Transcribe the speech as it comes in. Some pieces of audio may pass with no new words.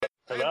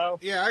Hello?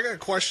 Yeah, I got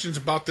questions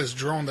about this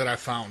drone that I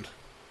found.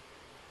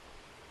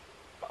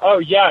 Oh,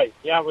 yeah.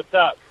 Yeah, what's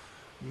up?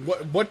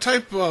 What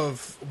type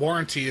of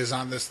warranty is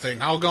on this thing?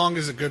 How long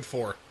is it good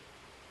for?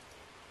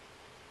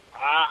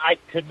 I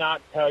could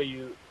not tell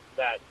you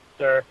that,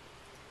 sir.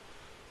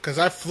 Because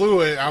I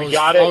flew it. We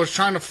got it. I was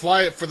trying to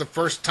fly it for the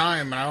first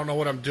time, and I don't know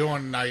what I'm doing.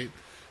 And I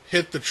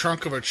hit the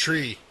trunk of a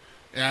tree,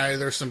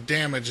 and there's some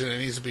damage, and it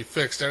needs to be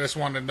fixed. I just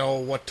wanted to know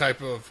what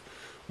type of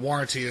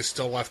warranty is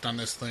still left on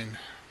this thing.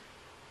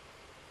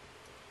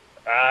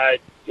 I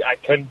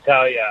couldn't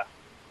tell you.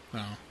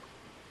 No.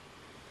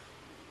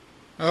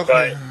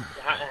 Okay.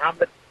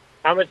 But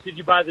how much did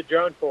you buy the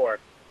drone for?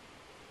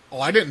 Oh,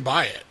 I didn't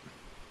buy it.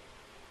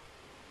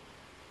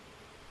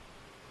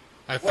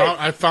 I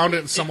found it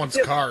in someone's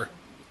car.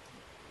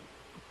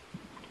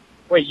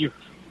 Wait.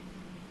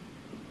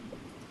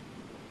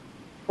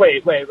 Where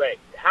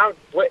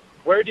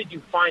did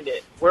you find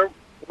it? Where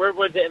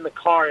was it in the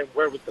car, and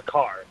where was the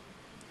car?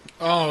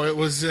 Oh, it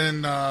was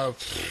in the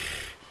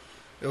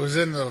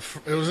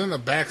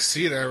back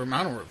seat. I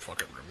don't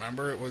fucking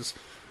remember. It was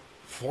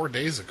 4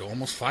 days ago,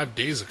 almost 5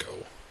 days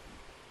ago.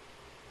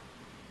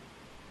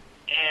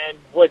 And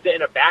was it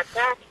in a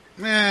backpack?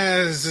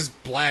 It's this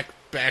black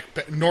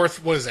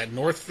backpack. What is that?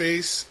 North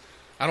Face?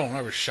 I don't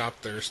ever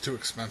shop there. It's too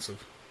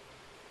expensive.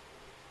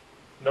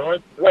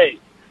 What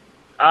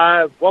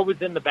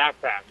was in the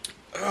backpack?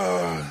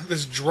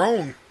 This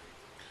drone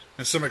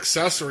and some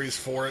accessories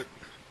for it.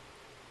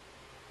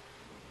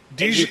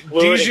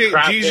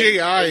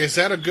 DJI, is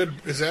that a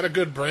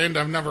good brand?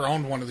 I've never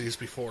owned one of these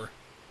before.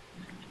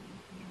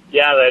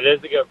 Yeah, that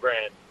is a good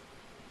brand.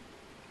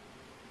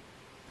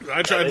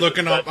 I tried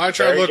looking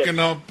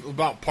up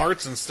about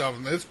parts and stuff,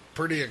 and it's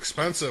pretty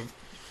expensive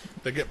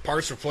to get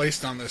parts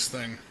replaced on this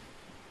thing.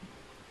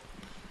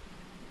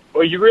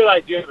 Well, you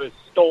realize you have a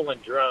stolen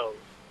drone.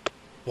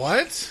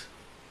 What?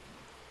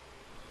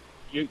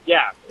 It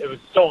was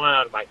stolen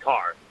out of my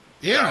car.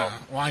 Yeah, So.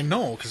 well, I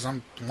know, because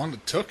I'm the one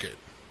that took it.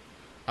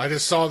 I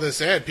just saw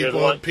this ad.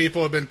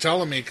 People have been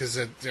telling me, because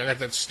I got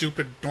that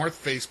stupid North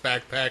Face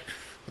backpack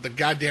with the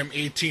goddamn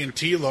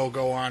AT&T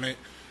logo on it,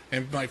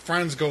 and my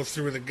friends go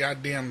through the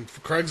goddamn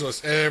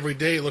Craigslist every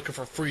day looking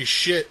for free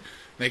shit.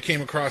 And they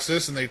came across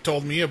this, and they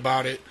told me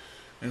about it,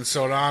 and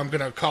so now I'm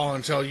going to call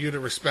and tell you to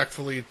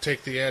respectfully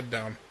take the ad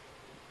down.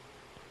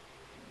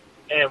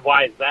 And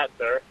why is that,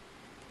 sir?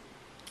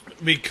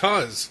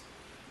 Because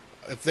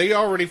if they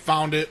already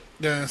found it,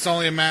 then it's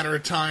only a matter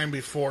of time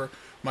before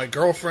my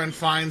girlfriend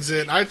finds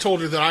it. I told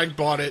her that I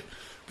bought it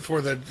before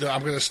I'm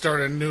going to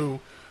start a new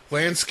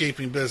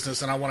landscaping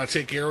business, and I want to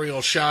take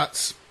aerial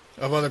shots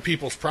of other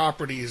people's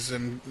properties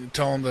and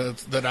tell them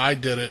that I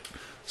did it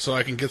so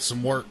I can get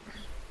some work.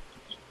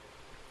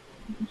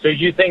 So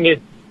you think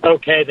it's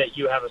okay that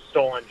you have a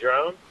stolen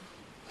drone?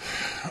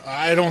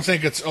 I don't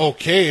think it's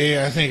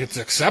okay. I think it's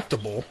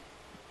acceptable.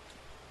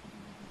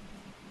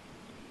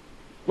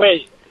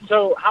 Wait,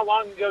 so how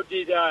long ago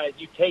did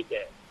you take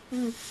it?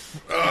 You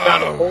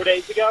found it 4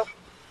 days ago?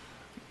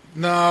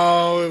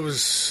 No, it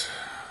was...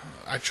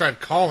 I tried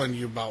calling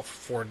you about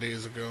 4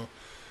 days ago.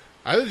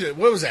 What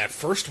was that,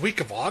 first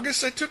week of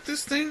August I took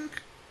this thing?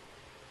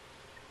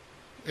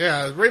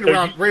 Yeah, right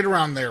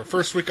around there.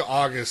 First week of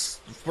August,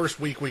 first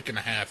week and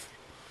a half.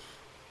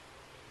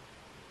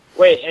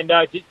 Wait, and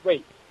how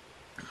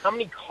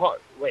many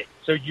cars... Wait,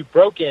 so you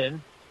broke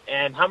in,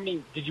 and how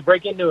many... Did you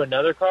break into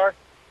another car?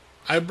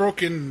 I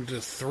broke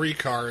into 3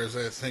 cars,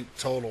 I think,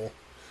 total.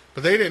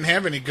 But they didn't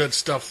have any good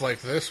stuff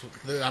like this.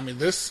 I mean,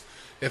 this...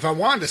 If I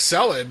wanted to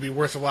sell it, it'd be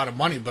worth a lot of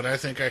money, but I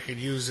think I could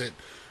use it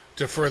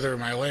to further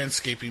my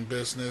landscaping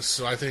business,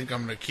 so I think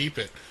I'm going to keep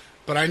it.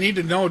 But I need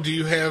to know, do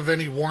you have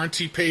any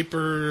warranty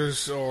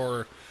papers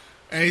or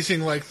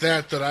anything like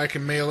that I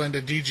can mail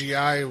into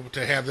DJI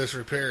to have this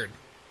repaired?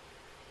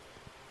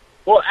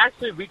 Well,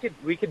 actually, we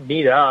could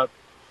meet up.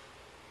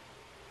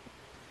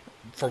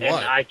 For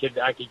what? And I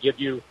could give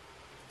you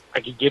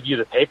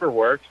the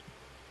paperwork.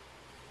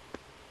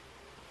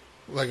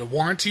 Like a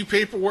warranty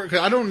paperwork? 'Cause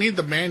I don't need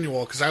the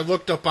manual, because I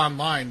looked up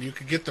online. You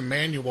could get the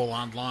manual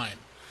online.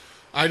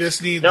 I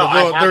just need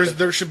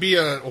there should be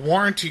a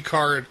warranty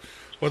card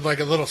with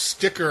like a little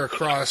sticker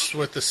across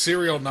with the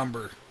serial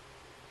number.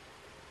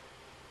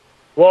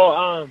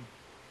 Well,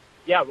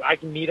 yeah, I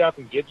can meet up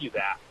and give you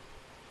that.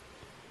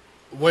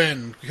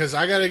 When? Because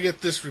I got to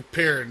get this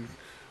repaired.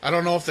 I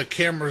don't know if the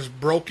camera's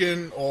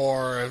broken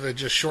or if it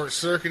just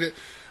short-circuited,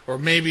 or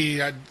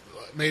maybe I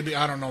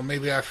don't know.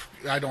 Maybe I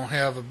don't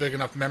have a big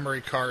enough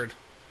memory card.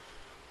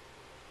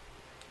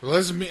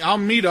 I'll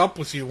meet up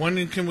with you.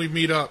 When can we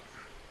meet up?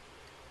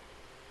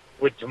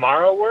 Would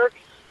tomorrow work?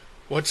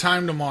 What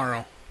time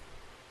tomorrow?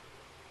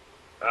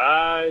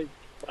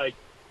 Like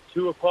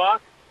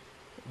 2:00.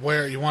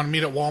 Where? You want to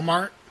meet at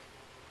Walmart?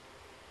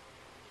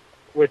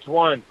 Which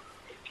one?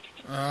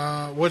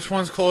 Which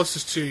one's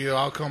closest to you?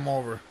 I'll come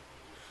over.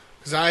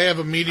 Because I have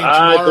a meeting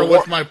tomorrow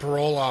with my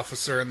parole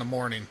officer in the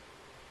morning.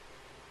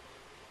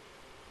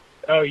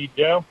 Oh, you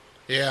do?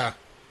 Yeah.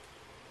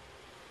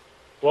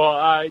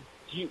 Well,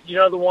 you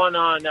know the one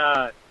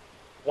on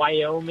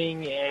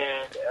Wyoming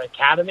and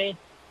Academy?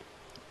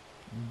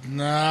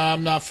 Nah,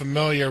 I'm not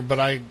familiar, but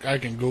I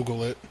can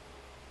Google it.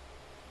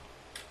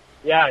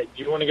 Yeah,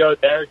 do you want to go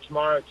there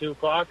tomorrow at 2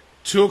 o'clock?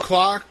 2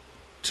 o'clock?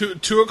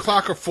 2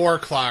 o'clock or 4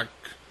 o'clock?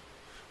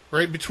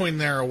 Right between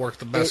there will work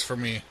the best for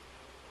me.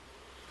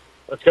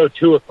 Let's go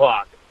 2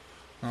 o'clock.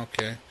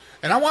 Okay.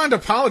 And I wanted to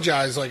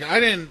apologize. Like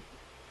I didn't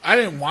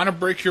want to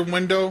break your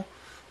window,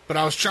 but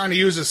I was trying to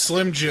use a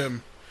Slim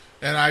Jim,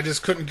 and I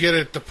just couldn't get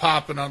it to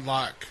pop and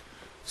unlock.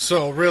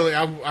 So really,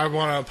 I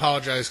want to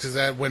apologize because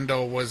that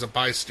window was a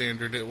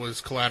bystander. It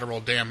was collateral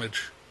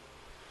damage.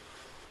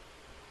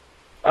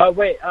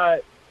 Wait,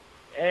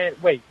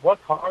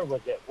 what car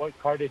was it? What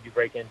car did you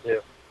break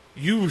into?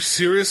 You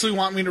seriously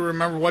want me to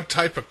remember what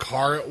type of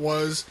car it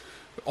was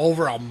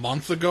over a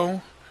month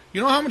ago?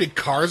 You know how many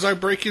cars I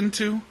break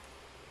into?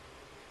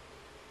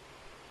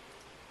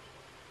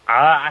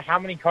 How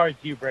many cars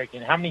do you break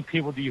in? How many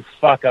people do you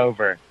fuck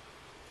over?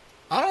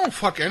 I don't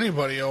fuck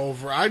anybody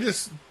over. I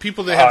just,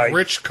 people that have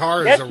rich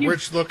cars yes, or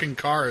rich-looking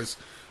cars,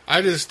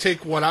 I just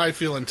take what I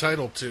feel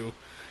entitled to.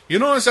 You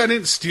notice I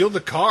didn't steal the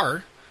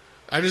car.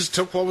 I just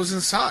took what was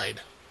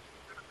inside.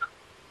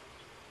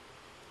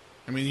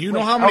 I mean, you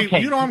know how many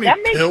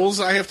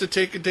pills I have to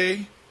take a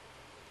day?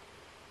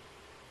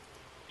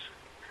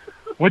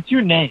 What's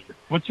your name?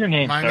 What's your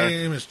name, My sir?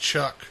 name is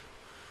Chuck.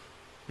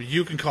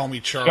 You can call me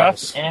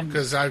Charles. Chuck,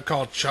 because I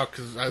call Chuck,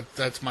 because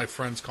that's my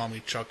friends call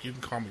me Chuck. You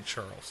can call me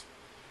Charles.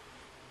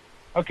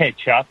 Okay,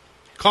 Chuck.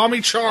 Call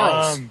me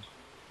Charles.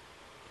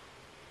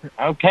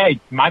 Okay,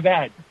 my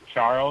bad,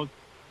 Charles.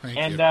 Thank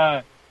and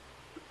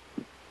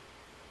you.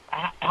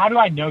 How do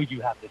I know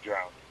you have the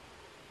drone?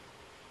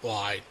 Well,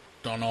 I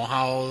don't know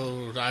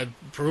how I'd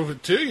prove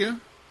it to you.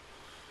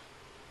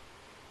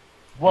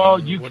 Well,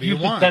 you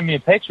should send me a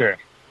picture.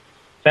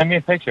 Send me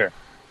a picture.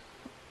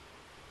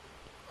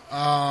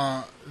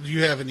 Do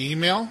you have an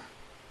email?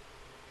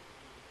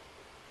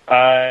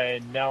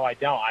 No, I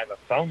don't. I have a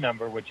phone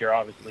number, which you're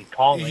obviously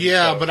calling.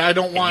 Yeah, so but I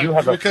don't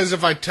want, because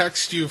if I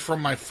text you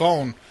from my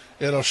phone,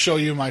 it'll show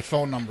you my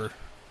phone number.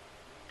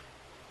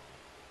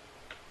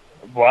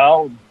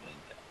 Well,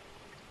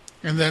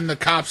 and then the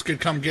cops could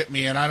come get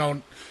me, and I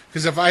don't,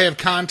 because if I have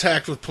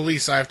contact with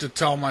police, I have to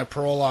tell my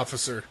parole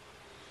officer.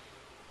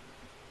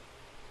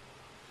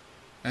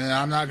 And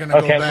I'm not going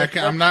to go back.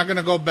 I'm not going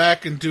to go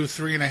back and do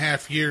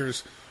 3.5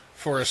 years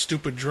for a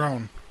stupid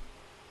drone.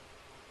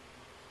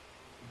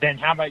 Then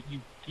how about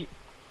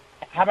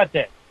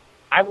this?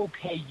 I will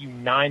pay you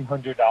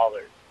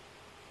 $900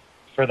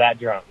 for that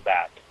drone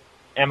back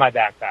and my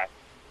backpack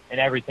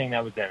and everything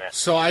that was in it.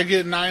 So I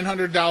get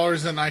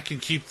 $900 and I can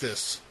keep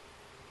this.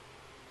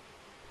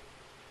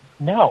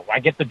 No, I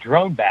get the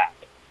drone back.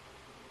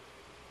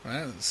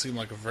 That doesn't seem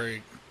like a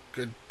very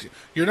good deal.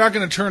 You're not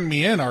going to turn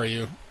me in, are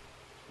you?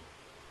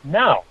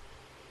 No.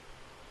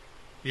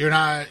 You're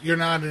not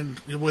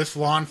with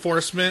law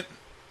enforcement?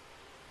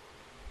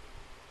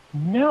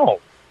 No.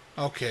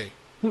 Okay.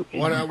 How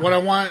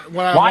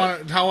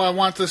I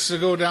want this to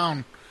go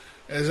down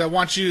is I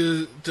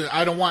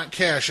don't want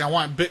cash. I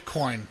want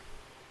Bitcoin.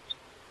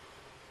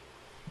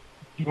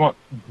 You want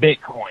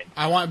Bitcoin?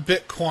 I want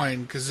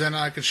Bitcoin because then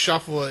I can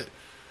shuffle it.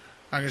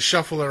 I can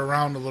shuffle it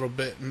around a little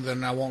bit, and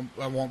then I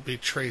won't be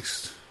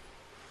traced.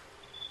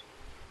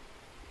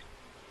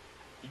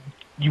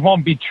 You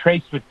won't be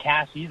traced with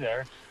cash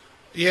either.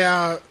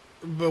 Yeah,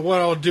 but what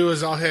I'll do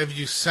is I'll have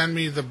you send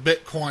me the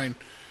Bitcoin,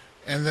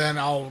 and then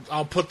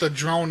I'll put the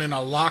drone in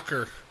a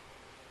locker.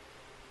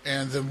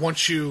 And then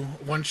once you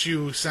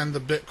send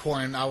the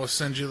Bitcoin, I will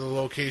send you the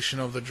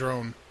location of the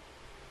drone,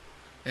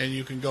 and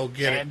you can go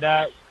get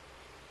it.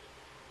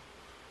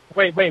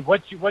 Wait,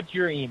 what's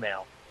your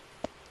email?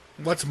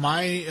 What's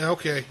my?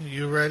 Okay,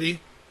 you ready?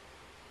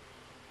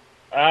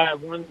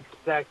 1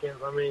 second.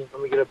 Let me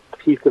get a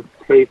piece of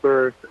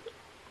paper.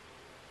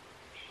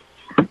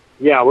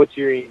 Yeah, what's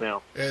your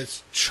email?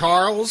 It's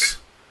Charles,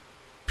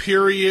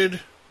 Cranson.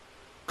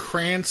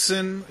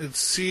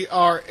 It's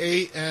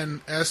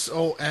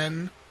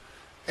CRANSON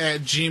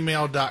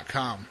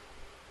 @gmail.com.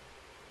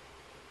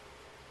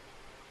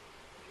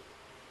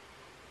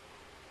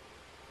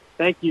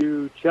 Thank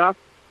you, Chuck.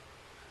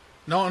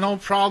 No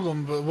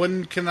problem. But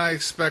when can I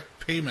expect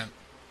payment?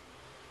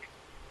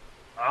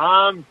 Well,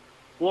 I'm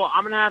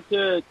gonna have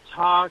to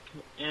talk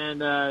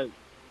and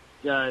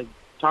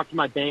talk to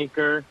my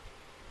banker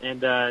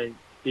and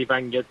see if I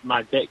can get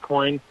my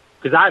Bitcoin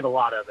because I have a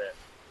lot of it.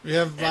 You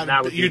have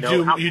you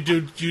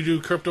do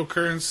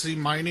cryptocurrency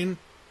mining?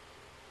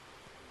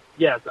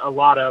 Yes, a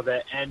lot of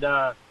it. And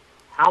how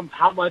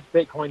much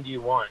Bitcoin do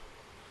you want?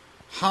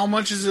 How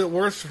much is it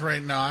worth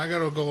right now? I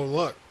gotta go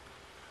look.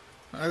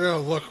 I gotta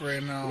look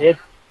right now.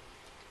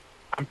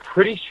 I'm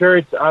pretty sure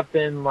it's up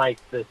in like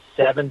the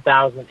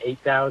 7,000,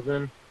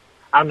 8,000.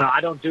 I don't know. I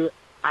don't do it.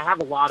 I have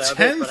a lot of it.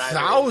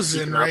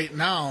 10,000 right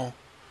now.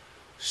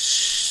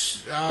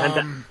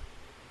 Send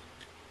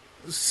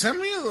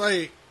me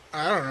like,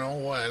 I don't know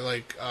what,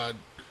 like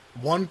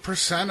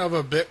 1% of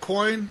a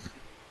Bitcoin.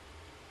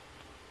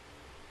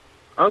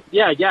 Oh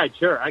yeah,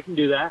 sure, I can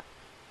do that.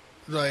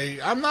 Like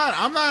I'm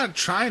not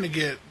trying to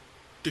get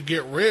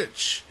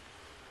rich.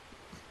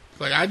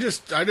 Like I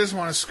just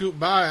want to scoot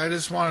by.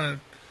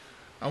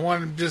 I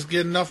want to just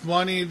get enough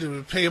money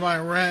to pay my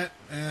rent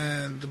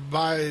and to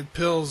buy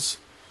pills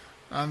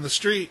on the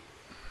street.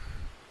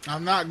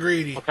 I'm not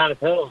greedy. What kind of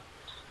pills?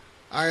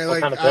 I What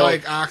like kind of I pills?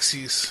 like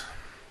oxys.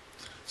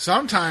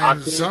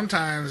 Sometimes Oxy?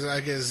 sometimes I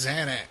get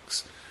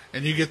Xanax,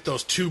 and you get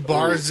those 2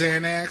 bar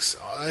Xanax.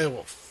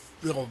 Oh,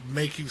 it'll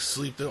make you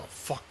sleep. It'll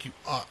fuck you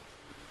up.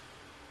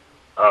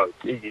 Oh,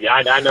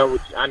 I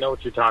know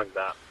what you're talking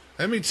about.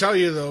 Let me tell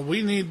you though,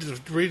 we need to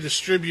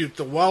redistribute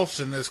the wealth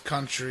in this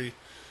country.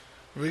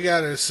 We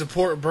got to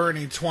support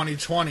Bernie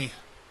 2020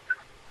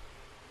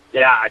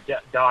 Yeah,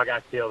 dog,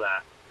 I feel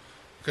that.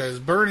 because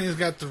Bernie's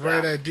got the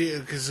right idea.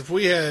 Because if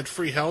we had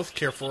free health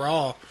care for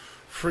all,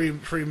 free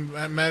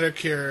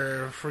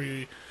Medicare,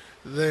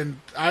 then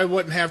I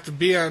wouldn't have to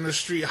be on the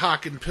street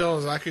hawking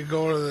pills. I could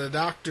go to the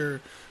doctor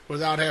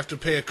without having to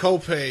pay a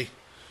copay,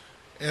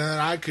 and then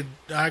I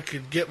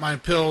could get my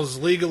pills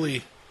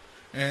legally,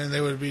 and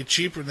they would be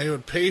cheaper, and they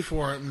would pay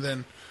for it, and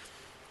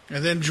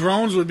then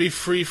drones would be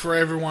free for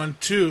everyone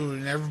too,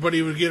 and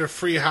everybody would get a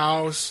free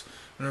house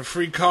and a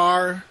free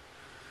car,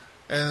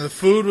 and the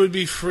food would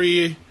be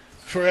free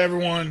for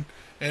everyone,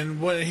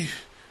 and when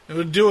it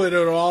would do it, it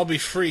would all be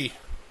free.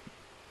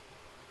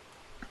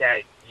 Yeah,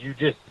 you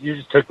just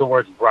took the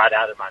words right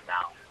out of my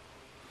mouth.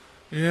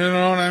 You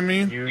know what I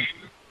mean?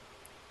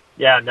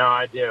 Yeah, no,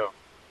 I do.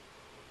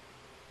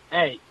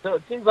 Hey, so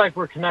it seems like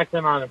we're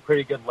connecting on a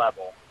pretty good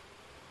level.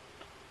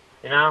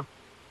 You know?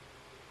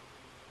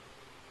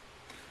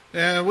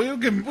 Yeah, we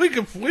would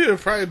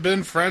have probably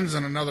been friends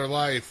in another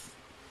life.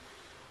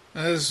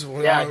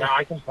 Yeah, no,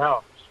 I can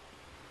tell.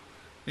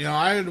 You know,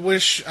 I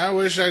wish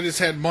I just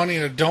had money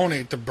to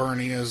donate to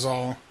Bernie is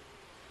all.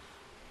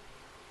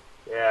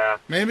 Yeah.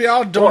 Maybe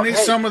I'll donate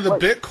hey, some of the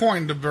wait.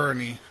 Bitcoin to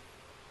Bernie.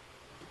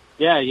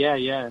 Yeah.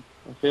 I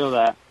feel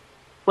that.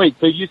 Wait,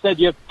 so you said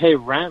you have to pay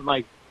rent?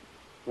 Like,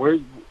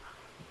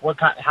 what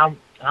kind? How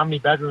many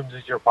bedrooms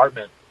is your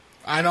apartment?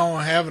 I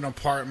don't have an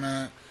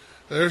apartment.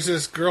 There's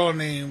this girl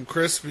named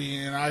Crispy,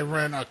 and I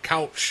rent a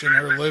couch in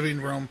her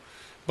living room,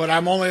 but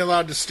I'm only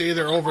allowed to stay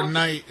there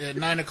overnight. At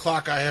 9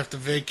 o'clock, I have to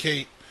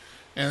vacate,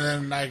 and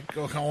then I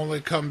can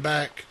only come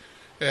back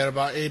at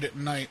about 8 at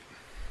night.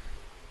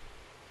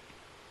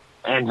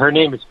 And her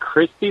name is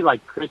Crispy,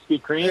 like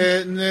Krispy Kreme?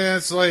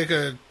 It's like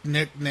a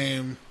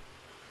nickname.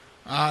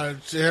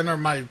 It's in her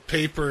my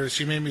paper.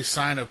 She made me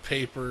sign a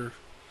paper.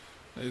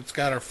 It's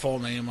got her full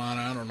name on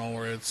it. I don't know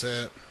where it's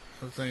at.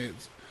 I think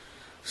it's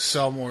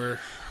somewhere.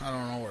 I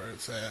don't know where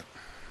it's at.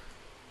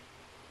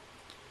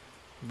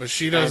 But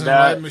she doesn't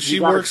let me.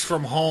 She works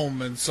from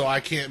home, and so I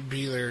can't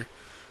be there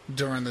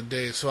during the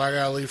day. So I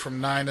gotta leave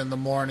from 9 in the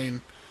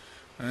morning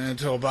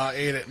until about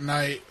 8 at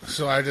night.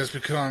 So I just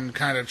become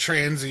kind of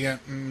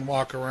transient and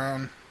walk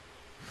around.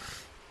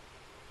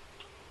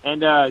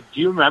 And do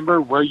you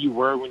remember where you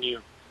were when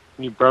you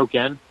broke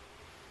in?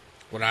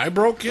 When I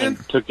broke in?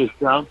 And took this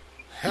drone?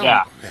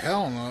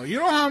 Hell no. You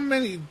know how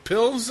many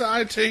pills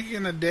I take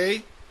in a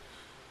day?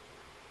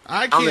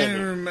 I can't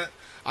even remember.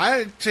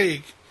 I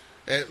take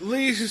at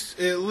least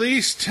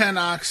 10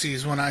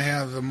 oxys when I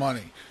have the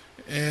money.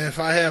 And if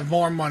I have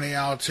more money,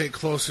 I'll take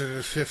closer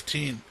to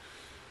 15.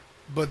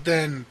 But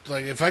then,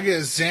 like, if I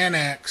get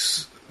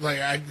Xanax,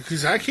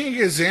 because I can't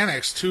get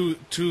Xanax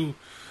too,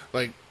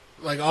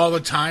 like all the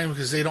time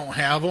because they don't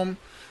have them.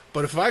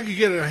 But if I could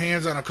get our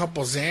hands on a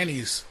couple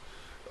Xannies,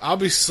 I'll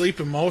be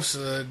sleeping most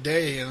of the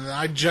day, and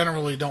I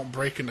generally don't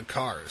break into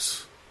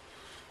cars.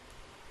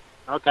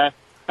 Okay.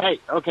 Hey,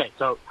 okay,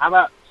 so how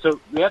about, so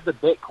we have the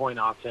Bitcoin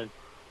option.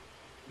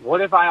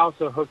 What if I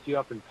also hook you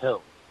up in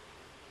pills?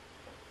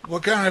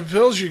 What kind of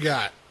pills you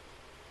got?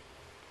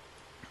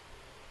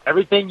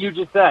 Everything you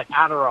just said.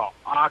 Adderall,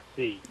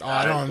 Oxy,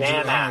 I don't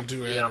Xanax, do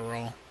you know.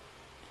 Adderall.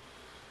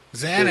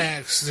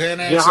 Xanax, You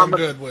know how I'm much-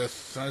 good with.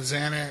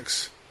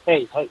 Xanax,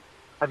 Hey,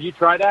 have you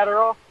tried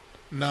Adderall?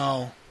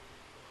 no.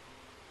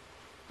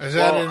 Is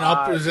that Well, an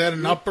upper? Is that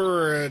an upper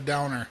or a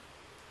downer?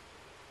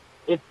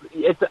 It's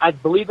I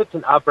believe it's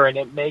an upper, and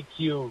it makes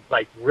you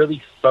like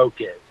really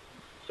focus.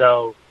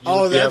 So you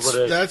would be able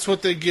to, that's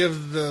what they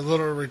give the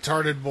little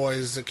retarded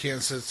boys that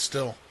can't sit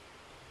still.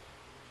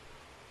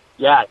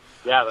 yeah,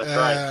 that's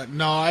right.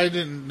 No, I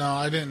didn't. No,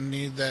 I didn't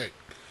need that.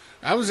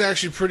 I was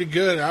actually pretty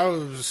good. I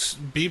was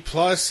B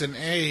plus and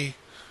A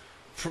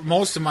for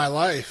most of my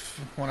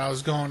life when I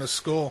was going to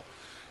school,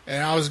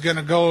 and I was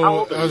gonna go. How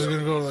old are I was you?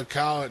 gonna go to the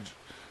college.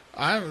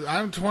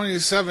 I'm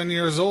 27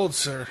 years old,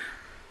 sir.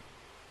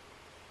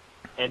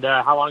 And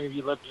how long have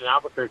you lived in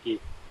Albuquerque?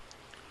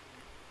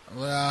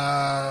 When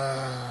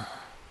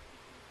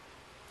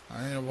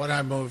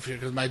I moved here,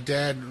 because my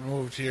dad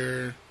moved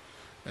here,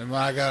 and when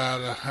I got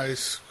out of high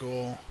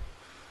school,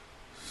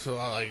 so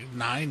like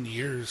 9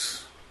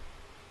 years.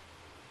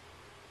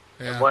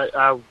 Yeah.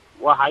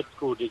 What high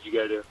school did you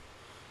go to?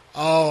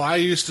 Oh, I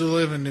used to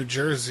live in New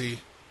Jersey.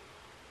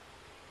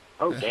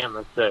 Oh, damn,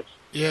 that's sick.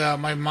 Yeah,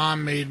 my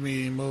mom made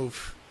me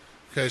move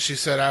because she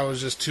said I was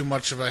just too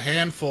much of a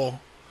handful,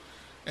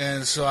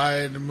 and so I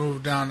had to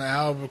move down to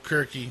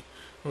Albuquerque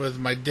with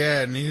my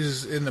dad, and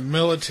he's in the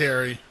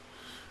military,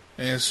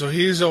 And so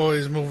he's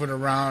always moving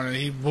around, and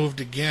he moved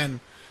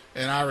again,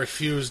 and I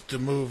refused to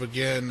move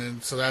again,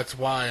 and so that's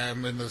why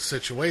I'm in the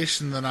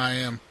situation that I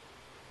am.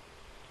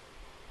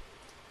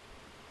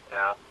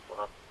 Yeah.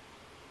 Well.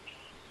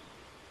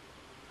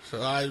 So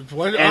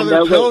what And,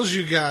 other pills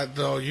you got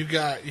though?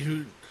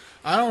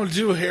 I don't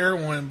do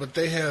heroin, but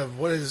they have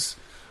what is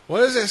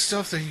that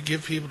stuff that you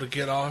give people to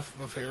get off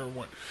of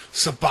heroin?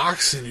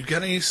 Suboxone. You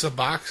got any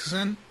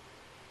Suboxone?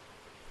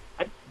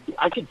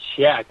 I could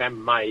check. I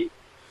might.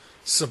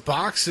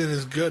 Suboxone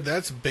is good.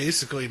 That's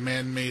basically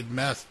man-made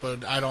meth,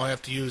 but I don't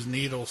have to use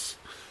needles.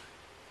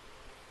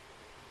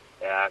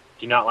 Yeah. Do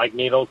you not like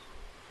needles?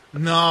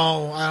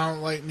 No, I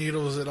don't like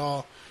needles at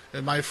all.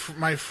 And my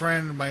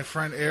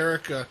friend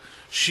Erica,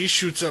 she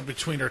shoots up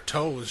between her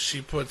toes.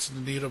 She puts the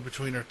needle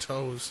between her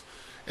toes,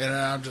 and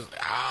I'm just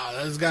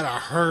that's gotta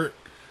hurt.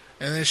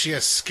 And then she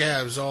has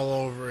scabs all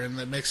over, and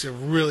that makes it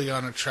really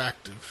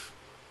unattractive.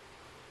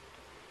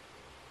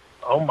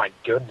 Oh my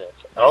goodness!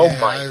 Oh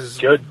yeah, my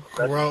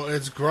goodness!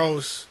 It's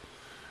gross.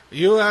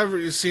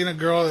 You seen a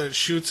girl that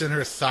shoots in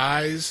her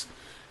thighs,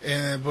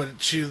 but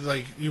she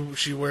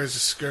wears a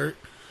skirt,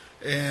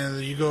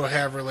 and you go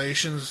have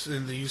relations,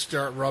 and you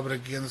start rubbing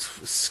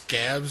against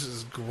scabs?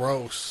 Is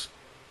gross.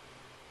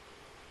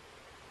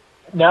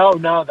 No,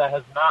 that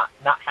has not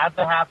had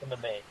to happen to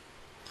me.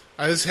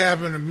 This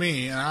happened to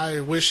me, and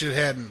I wish it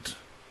hadn't.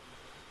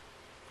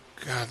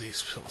 God,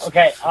 these pills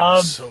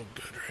are so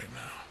good right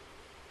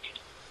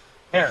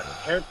now.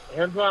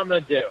 Here's what I'm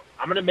going to do.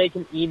 I'm going to make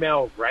an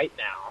email right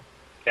now,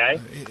 okay?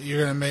 You're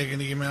going to make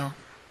an email?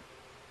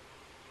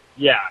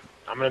 Yeah,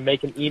 I'm going to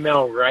make an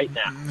email right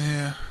now.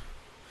 Yeah.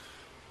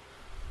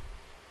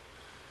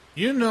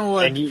 You know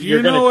what?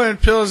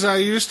 What pills I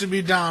used to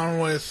be down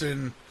with,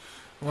 and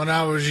when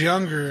I was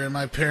younger, and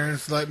my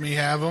parents let me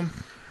have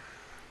them.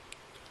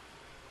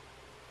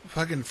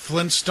 Fucking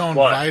Flintstone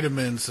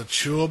vitamins, the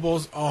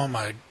chewables. Oh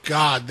my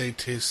God, they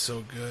taste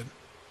so good.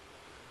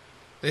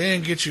 They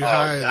didn't get you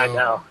high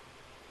though.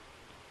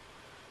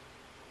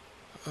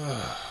 I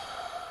know.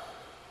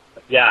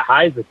 Yeah,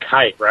 high as a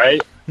kite,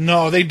 right?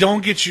 No, they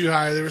don't get you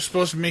high. They were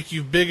supposed to make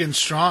you big and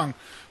strong,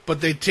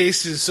 but they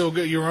tasted so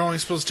good. You were only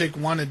supposed to take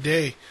one a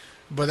day,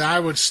 but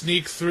I would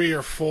sneak 3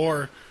 or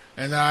 4,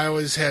 and I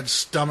always had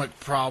stomach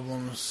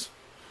problems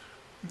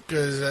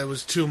because it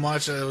was too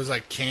much. It was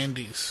like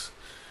candies.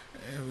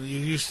 You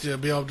used to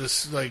be able to,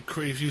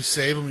 if you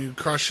save them, you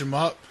crush them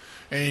up,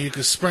 and you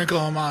could sprinkle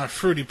them on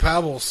Fruity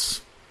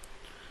Pebbles.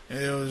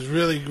 It was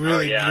really,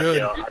 really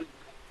good.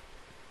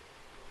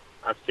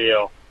 I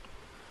feel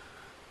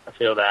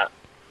that.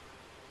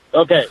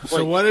 Okay.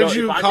 So what did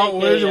you call?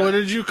 What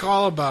did you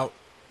call about?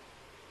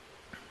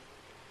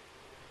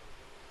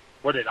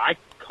 What did I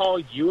call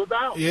you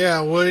about?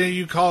 Yeah. What did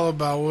you call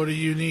about? What do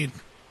you need?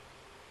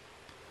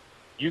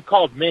 You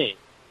called me.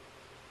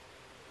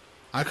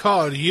 I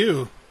called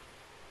you.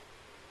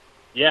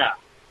 Yeah.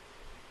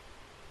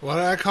 What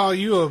did I call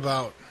you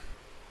about?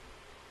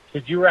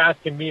 Because you were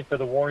asking me for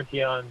the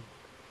warranty on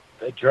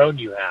the drone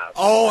you have.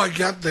 Oh, I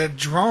got that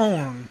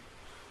drone.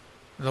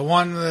 The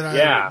one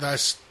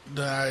that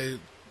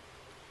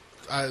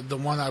the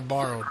one I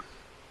borrowed.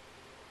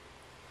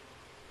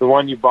 The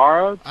one you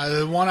borrowed?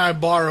 The one I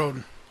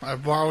borrowed. I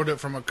borrowed it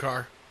from a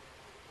car.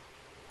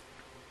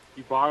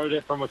 You borrowed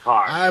it from a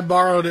car? I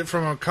borrowed it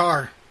from a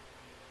car.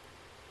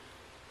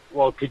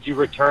 Well, could you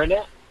return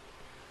it?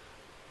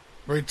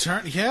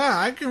 Return? Yeah,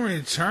 I can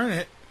return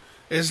it.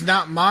 It's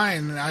not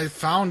mine. I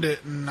found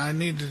it, and I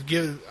need to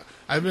give.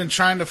 I've been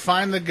trying to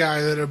find the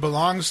guy that it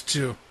belongs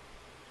to.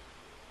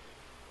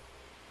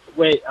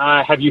 Wait,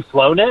 have you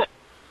flown it?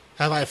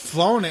 Have I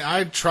flown it?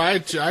 I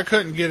tried to. I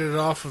couldn't get it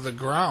off of the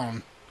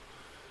ground.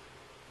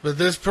 But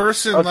this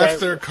person left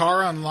their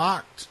car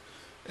unlocked,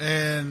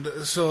 and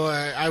so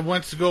I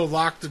went to go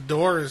lock the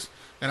doors,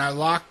 and I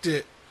locked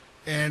it,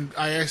 and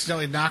I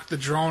accidentally knocked the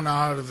drone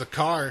out of the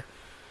car.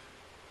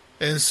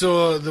 And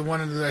so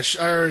I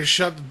already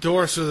shut the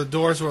door, so the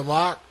doors were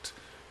locked.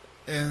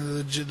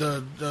 And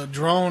the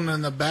drone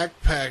and the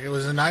backpack, it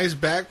was a nice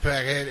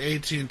backpack, it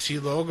had AT&T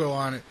logo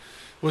on it,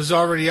 was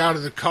already out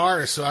of the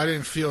car, so I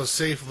didn't feel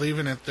safe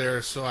leaving it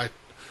there, so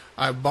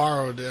I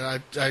borrowed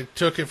it. I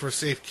took it for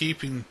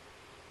safekeeping.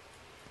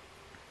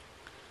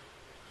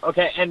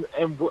 Okay,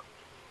 and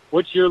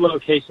what's your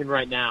location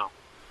right now?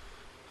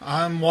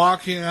 I'm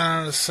walking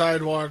on the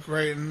sidewalk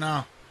right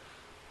now.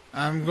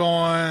 I'm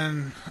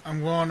going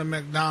to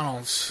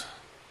McDonald's.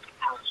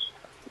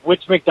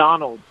 Which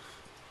McDonald's?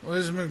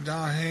 Where's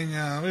McDonald's? Hang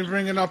on. Let me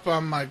bring it up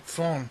on my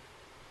phone.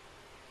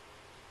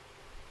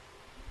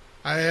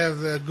 I have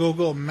the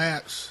Google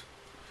Maps,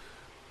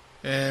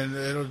 and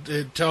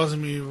it tells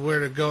me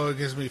where to go. It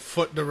gives me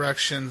foot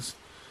directions,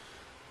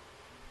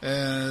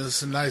 and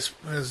it's a nice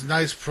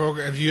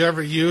program. Have you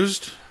ever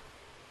used?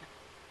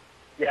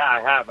 Yeah,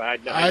 I have. I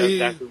know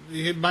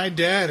exactly. My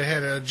dad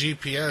had a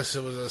GPS.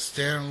 It was a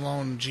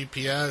standalone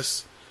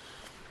GPS,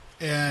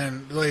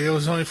 and it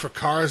was only for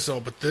cars though.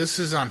 But this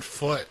is on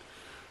foot,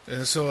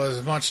 and so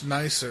it's much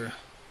nicer.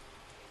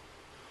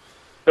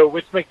 So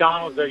which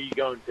McDonald's are you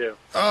going to?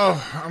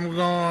 Oh, I'm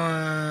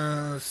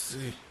going. Let's see.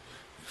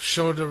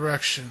 Show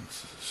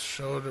directions.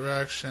 Show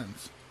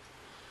directions.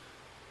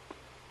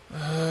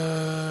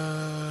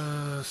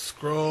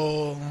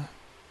 Scroll.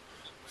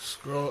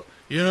 Scroll.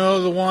 You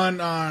know the one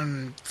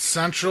on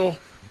Central?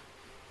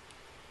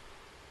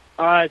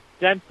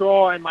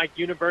 Central and like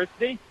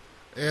University.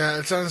 Yeah,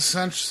 it's on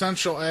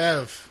Central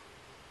Ave.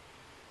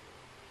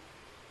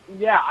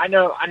 Yeah, I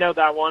know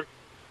that one.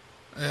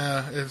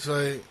 Yeah, it's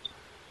like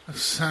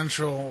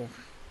Central.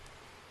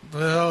 What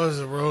the hell is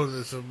the road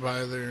that's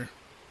by there?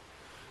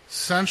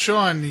 Central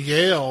and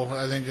Yale,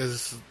 I think,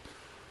 is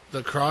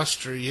the cross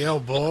street. Yale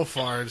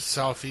Boulevard,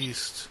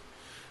 southeast.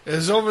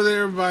 It's over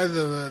there by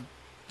the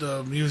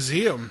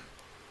museum,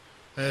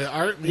 the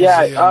art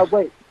museum. Yeah.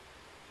 Wait.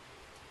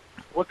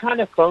 What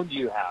kind of phone do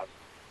you have?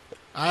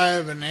 I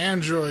have an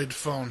Android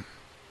phone.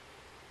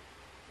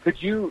 Do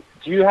you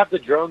have the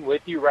drone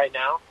with you right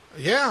now?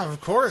 Yeah,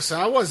 of course.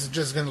 I wasn't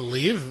just gonna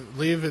leave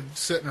it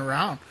sitting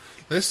around.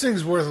 This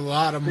thing's worth a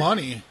lot of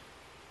money.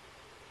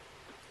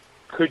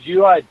 Could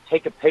you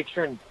take a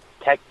picture and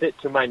text it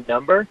to my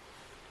number?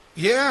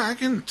 Yeah, I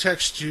can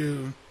text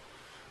it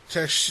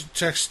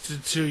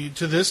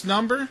to this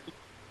number.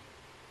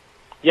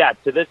 Yeah,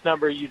 to this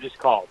number you just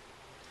called.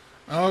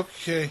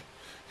 Okay,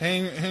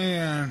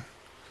 hang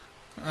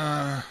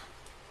on.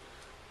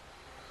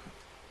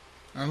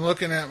 I'm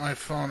looking at my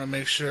phone to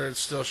make sure it's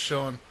still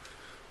showing.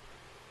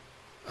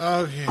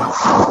 Okay.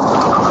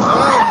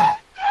 Oh.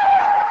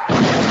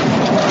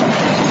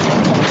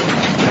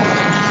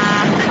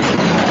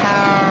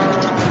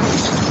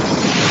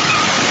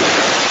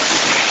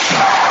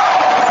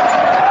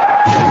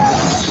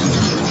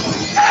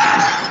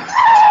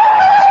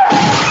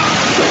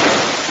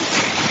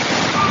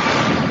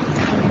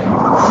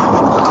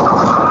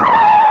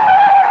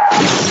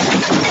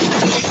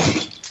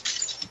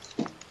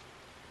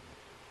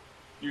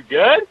 You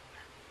good?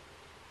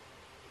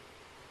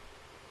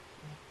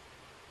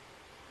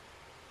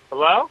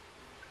 Hello?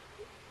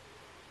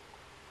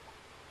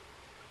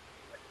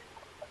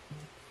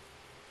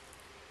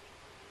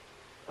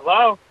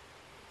 Hello?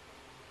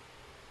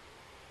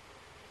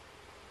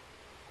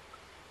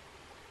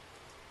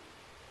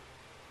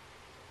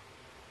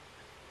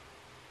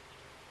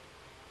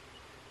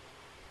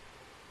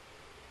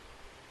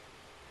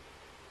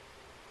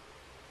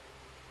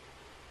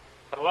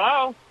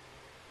 Hello?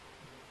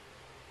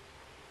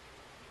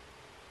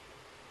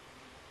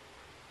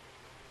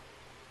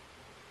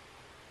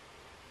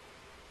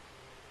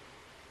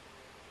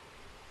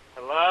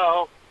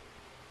 Hello?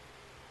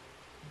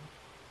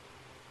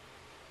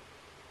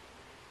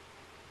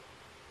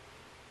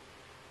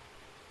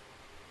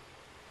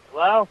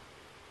 Hello?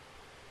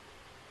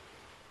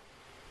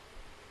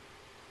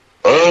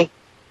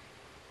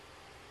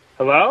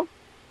 Hello?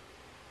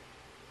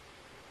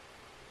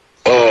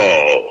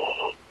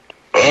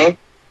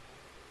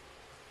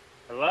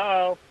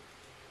 Hello?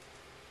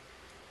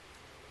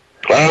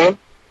 Can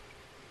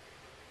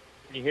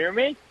you hear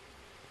me?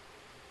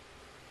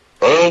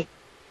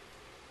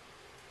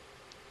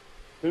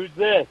 Who's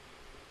this?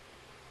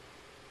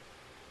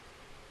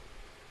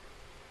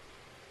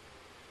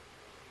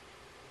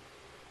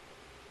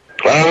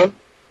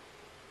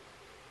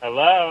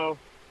 Hello?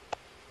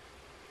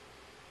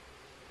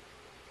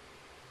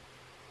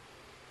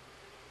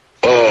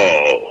 Hello?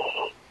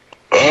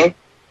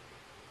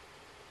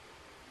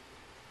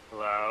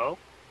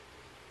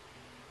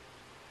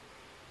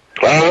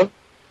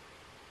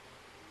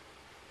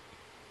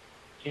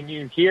 Can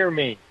you hear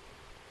me?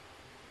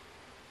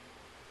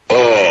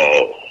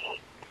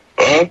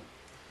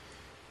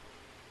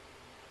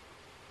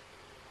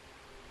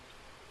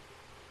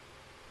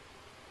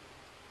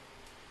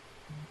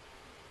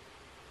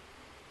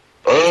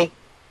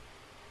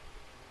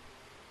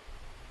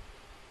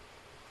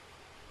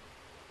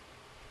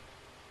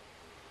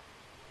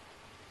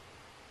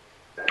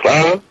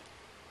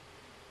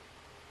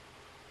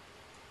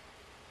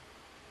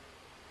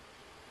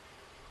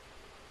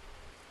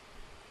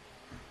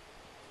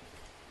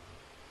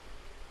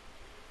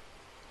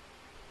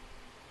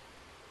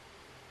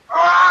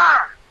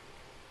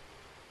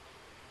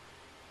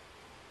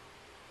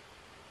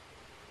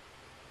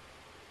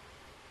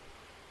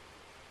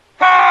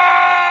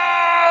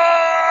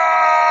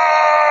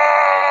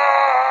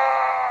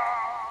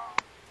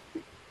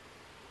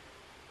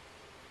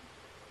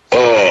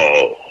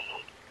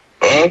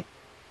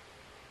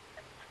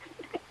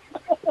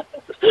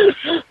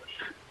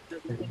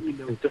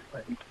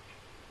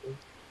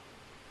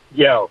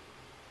 Yo.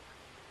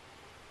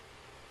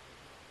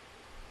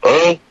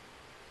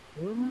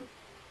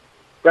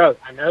 Bro,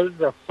 I know this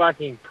is a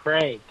fucking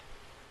prank.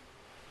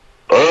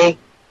 Hello?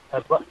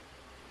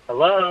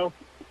 Hello?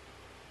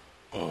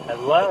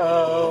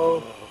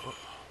 Hello?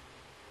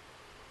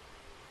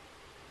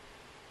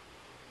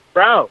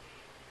 Bro.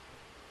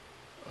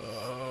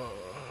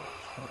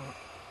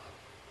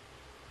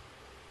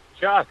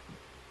 Chuck.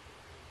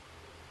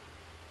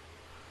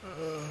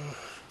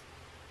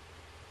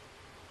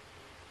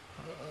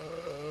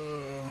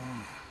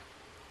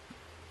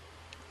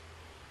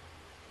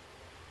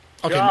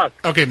 Okay, Chuck.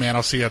 okay, man.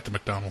 I'll see you at the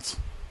McDonald's.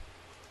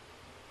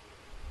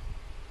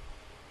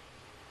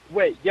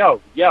 Wait,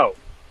 yo.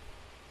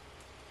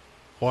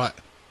 What?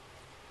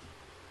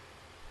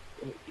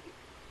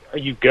 Are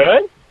you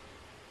good?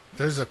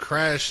 There's a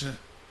crash.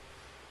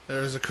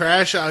 There's a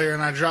crash out here,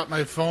 and I dropped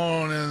my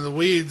phone in the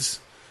weeds,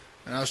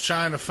 and I was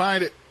trying to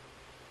find it.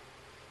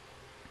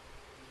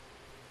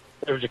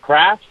 There was a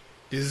crash?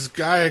 This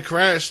guy had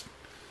crashed.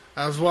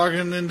 I was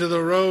walking into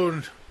the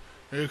road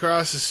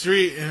across the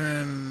street,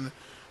 and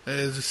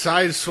they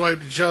side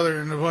swiped each other,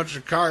 and a bunch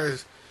of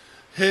cars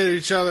hit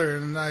each other,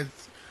 and I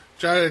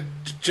tried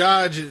to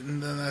dodge it,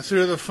 and then I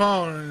threw the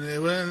phone, and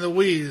it went in the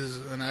weeds,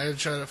 and I had to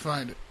try to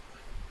find it.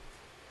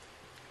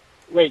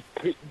 Wait,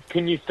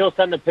 can you still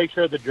send a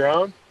picture of the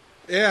drone?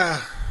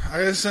 Yeah,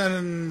 I just sent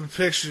in the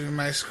picture.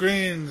 My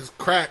screen is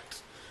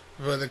cracked,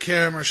 but the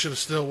camera should have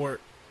still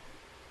worked.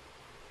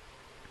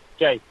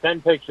 Okay,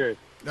 send pictures.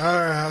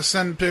 Alright, I'll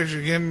send a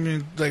picture. Give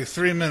me like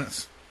 3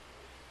 minutes.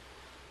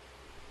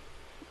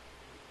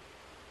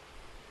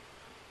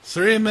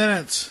 3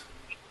 minutes.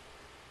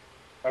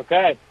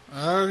 Okay.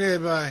 Okay,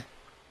 bye.